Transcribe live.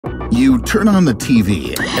You turn on the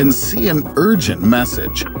TV and see an urgent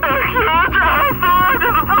message.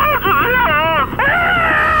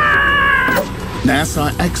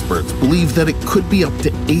 NASA experts believe that it could be up to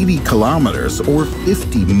 80 kilometers or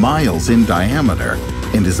 50 miles in diameter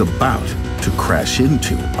and is about to crash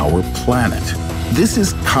into our planet. This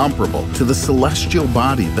is comparable to the celestial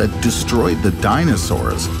body that destroyed the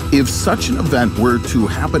dinosaurs. If such an event were to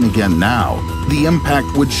happen again now, the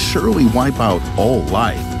impact would surely wipe out all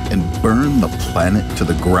life and burn the planet to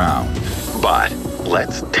the ground. But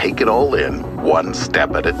let's take it all in one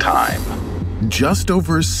step at a time. Just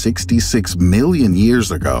over 66 million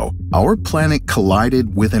years ago, our planet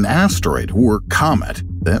collided with an asteroid or comet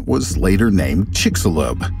that was later named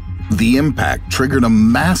Chicxulub. The impact triggered a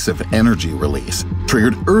massive energy release,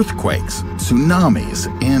 triggered earthquakes, tsunamis,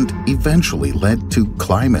 and eventually led to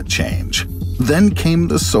climate change. Then came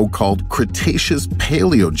the so-called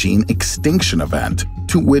Cretaceous-Paleogene extinction event,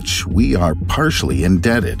 to which we are partially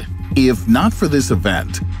indebted. If not for this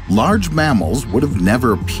event, large mammals would have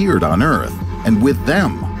never appeared on Earth, and with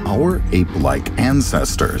them, our ape-like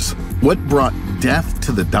ancestors. What brought death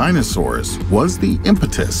to the dinosaurs was the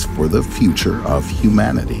impetus for the future of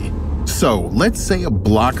humanity. So, let's say a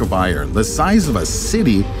block of iron the size of a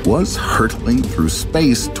city was hurtling through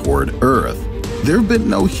space toward Earth. There have been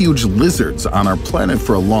no huge lizards on our planet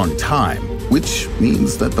for a long time, which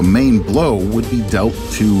means that the main blow would be dealt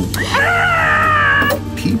to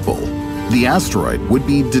people. The asteroid would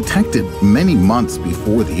be detected many months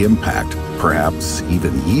before the impact, perhaps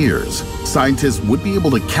even years. Scientists would be able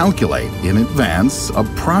to calculate in advance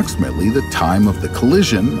approximately the time of the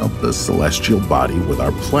collision of the celestial body with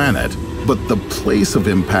our planet, but the place of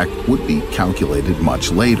impact would be calculated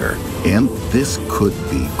much later, and this could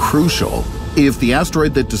be crucial. If the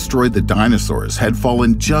asteroid that destroyed the dinosaurs had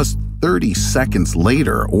fallen just 30 seconds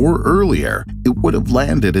later or earlier, it would have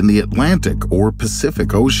landed in the Atlantic or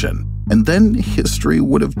Pacific Ocean, and then history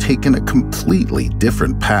would have taken a completely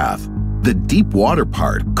different path. The deep water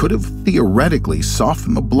part could have theoretically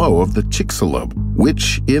softened the blow of the Chicxulub,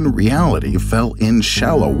 which in reality fell in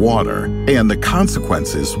shallow water, and the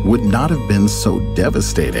consequences would not have been so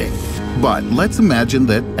devastating. But let's imagine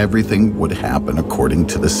that everything would happen according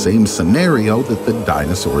to the same scenario that the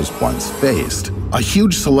dinosaurs once faced. A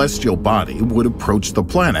huge celestial body would approach the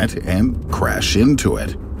planet and crash into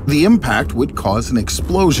it. The impact would cause an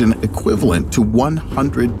explosion equivalent to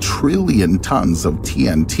 100 trillion tons of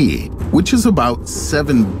TNT, which is about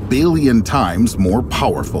 7 billion times more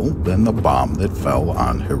powerful than the bomb that fell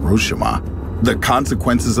on Hiroshima. The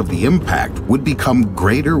consequences of the impact would become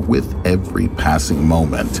greater with every passing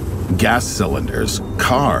moment. Gas cylinders,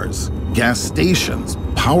 cars, gas stations,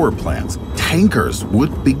 power plants, tankers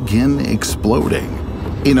would begin exploding.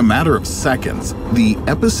 In a matter of seconds, the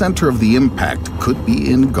epicenter of the impact could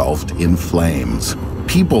be engulfed in flames.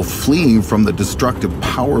 People fleeing from the destructive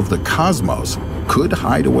power of the cosmos could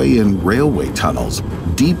hide away in railway tunnels,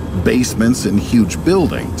 deep basements in huge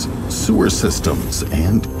buildings, sewer systems,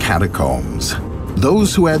 and catacombs.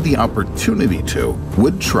 Those who had the opportunity to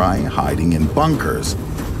would try hiding in bunkers,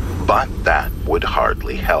 but that would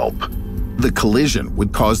hardly help. The collision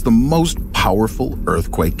would cause the most powerful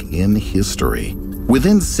earthquake in history.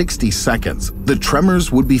 Within 60 seconds, the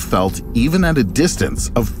tremors would be felt even at a distance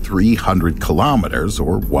of 300 kilometers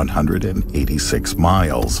or 186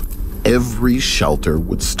 miles. Every shelter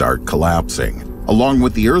would start collapsing. Along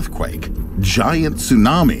with the earthquake, giant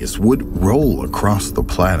tsunamis would roll across the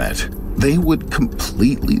planet. They would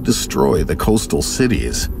completely destroy the coastal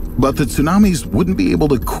cities. But the tsunamis wouldn't be able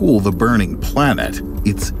to cool the burning planet.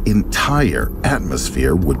 Its entire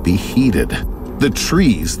atmosphere would be heated. The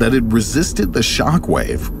trees that had resisted the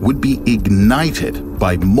shockwave would be ignited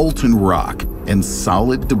by molten rock and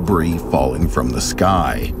solid debris falling from the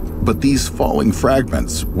sky. But these falling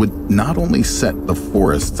fragments would not only set the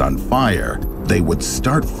forests on fire, they would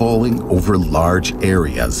start falling over large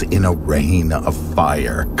areas in a rain of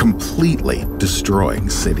fire, completely destroying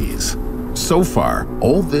cities. So far,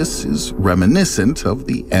 all this is reminiscent of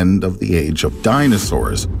the end of the age of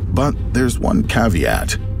dinosaurs, but there's one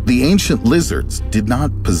caveat. The ancient lizards did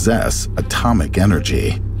not possess atomic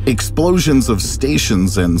energy. Explosions of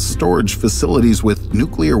stations and storage facilities with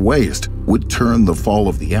nuclear waste would turn the fall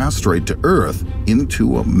of the asteroid to Earth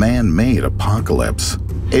into a man-made apocalypse.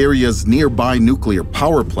 Areas nearby nuclear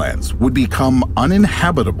power plants would become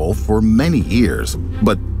uninhabitable for many years,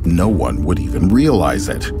 but no one would even realize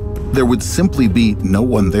it. There would simply be no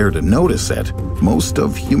one there to notice it. Most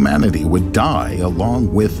of humanity would die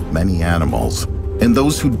along with many animals. And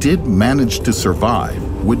those who did manage to survive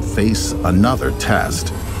would face another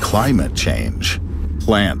test: climate change.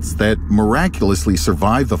 Plants that miraculously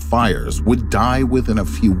survive the fires would die within a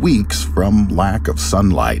few weeks from lack of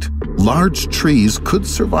sunlight. Large trees could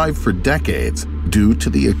survive for decades due to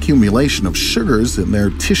the accumulation of sugars in their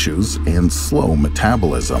tissues and slow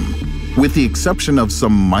metabolism. With the exception of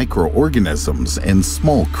some microorganisms and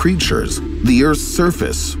small creatures, the Earth's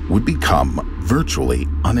surface would become virtually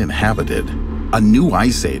uninhabited. A new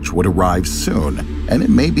ice age would arrive soon, and it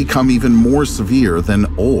may become even more severe than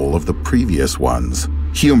all of the previous ones.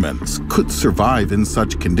 Humans could survive in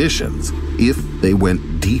such conditions if they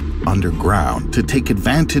went deep underground to take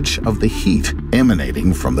advantage of the heat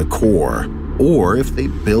emanating from the core, or if they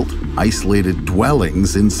built isolated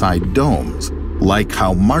dwellings inside domes, like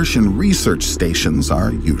how Martian research stations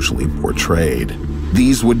are usually portrayed.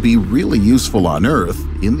 These would be really useful on Earth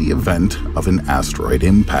in the event of an asteroid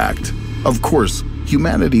impact. Of course,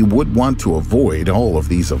 humanity would want to avoid all of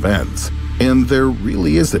these events, and there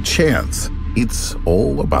really is a chance. It's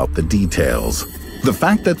all about the details. The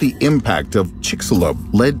fact that the impact of Chicxulub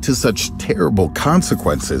led to such terrible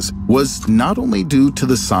consequences was not only due to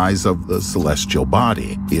the size of the celestial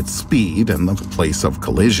body, its speed, and the place of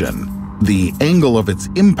collision. The angle of its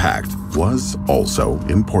impact was also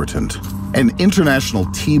important. An international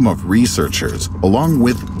team of researchers, along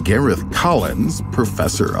with Gareth Collins,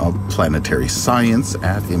 professor of planetary science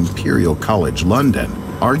at Imperial College London,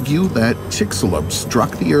 argue that Chicxulub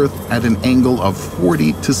struck the Earth at an angle of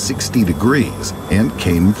 40 to 60 degrees and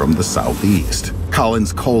came from the southeast.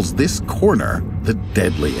 Collins calls this corner the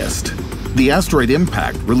deadliest. The asteroid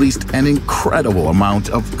impact released an incredible amount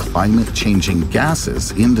of climate-changing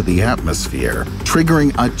gases into the atmosphere,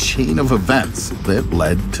 triggering a chain of events that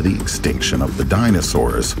led to the extinction of the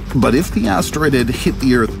dinosaurs. But if the asteroid had hit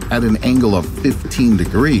the Earth at an angle of 15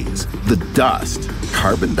 degrees, the dust,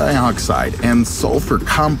 carbon dioxide, and sulfur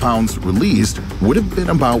compounds released would have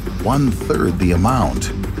been about 1/3 the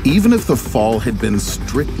amount. Even if the fall had been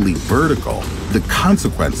strictly vertical, the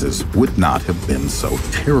consequences would not have been so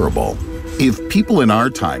terrible. If people in our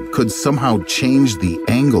time could somehow change the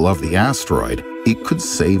angle of the asteroid, it could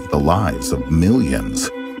save the lives of millions.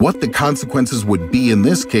 What the consequences would be in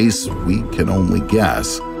this case, we can only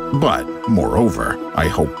guess. But, moreover, I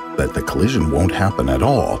hope that the collision won't happen at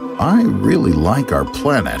all. I really like our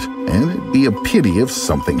planet, and it'd be a pity if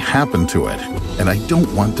something happened to it. And I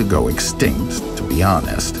don't want to go extinct, to be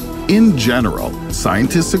honest. In general,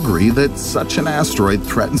 scientists agree that such an asteroid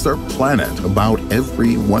threatens our planet about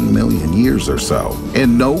every 1 million years or so,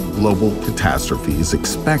 and no global catastrophe is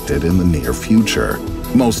expected in the near future.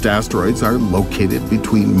 Most asteroids are located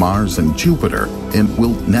between Mars and Jupiter and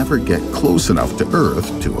will never get close enough to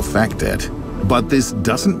Earth to affect it. But this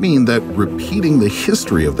doesn't mean that repeating the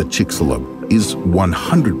history of the Chicxulub is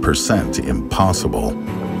 100% impossible.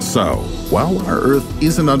 So, while our Earth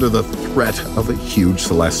isn't under the threat of a huge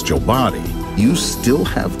celestial body, you still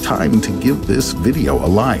have time to give this video a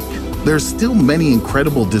like. There's still many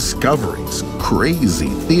incredible discoveries, crazy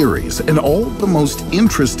theories, and all the most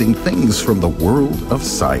interesting things from the world of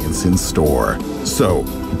science in store. So,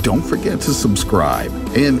 don't forget to subscribe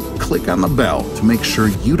and click on the bell to make sure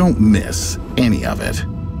you don't miss any of it.